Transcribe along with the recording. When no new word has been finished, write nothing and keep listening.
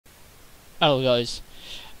Hello guys.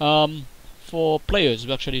 For players who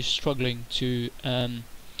are actually struggling to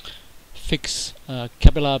fix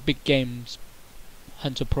Cabela big games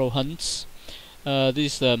Hunter Pro hunts,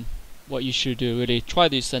 this is what you should do. Really try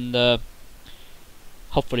this, and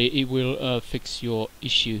hopefully it will fix your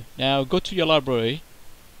issue. Now go to your library,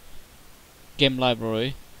 game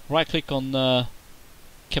library, right click on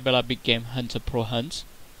Cabela big game Hunter Pro hunt,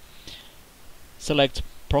 select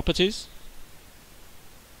properties,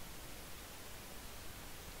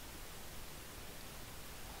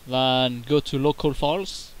 then go to local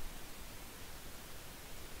files,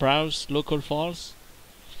 browse local files.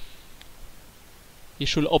 You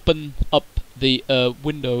should open up the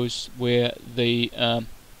windows where the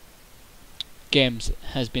games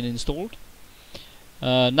has been installed.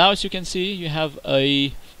 Now as you can see, you have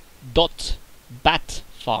a .bat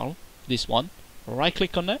file, this one. Right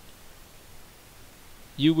click on it.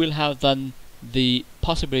 You will have then the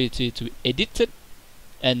possibility to edit it,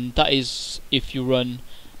 and that is if you run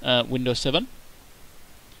Windows 7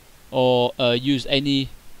 or use any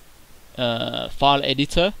file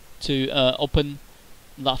editor to open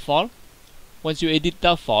that file. Once you edit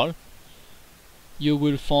that file, you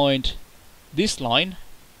will find this line,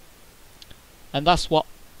 and that's what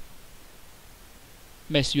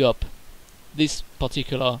mess you up, this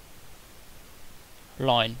particular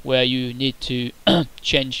line where you need to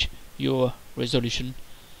change your resolution.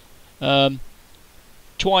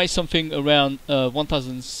 Try something around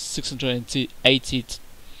 1680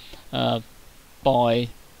 by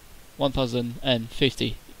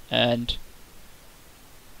 1050, and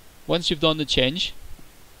once you've done the change,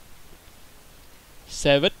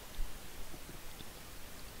 save it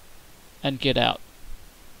and get out.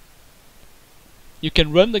 You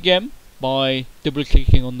can run the game by double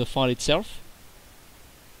clicking on the file itself,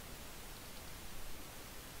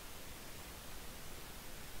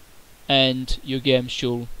 and your game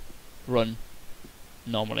should run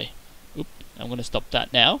normally. Oop, I'm gonna stop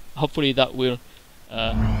that now. Hopefully that will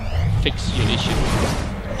fix your issue.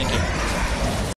 Thank you.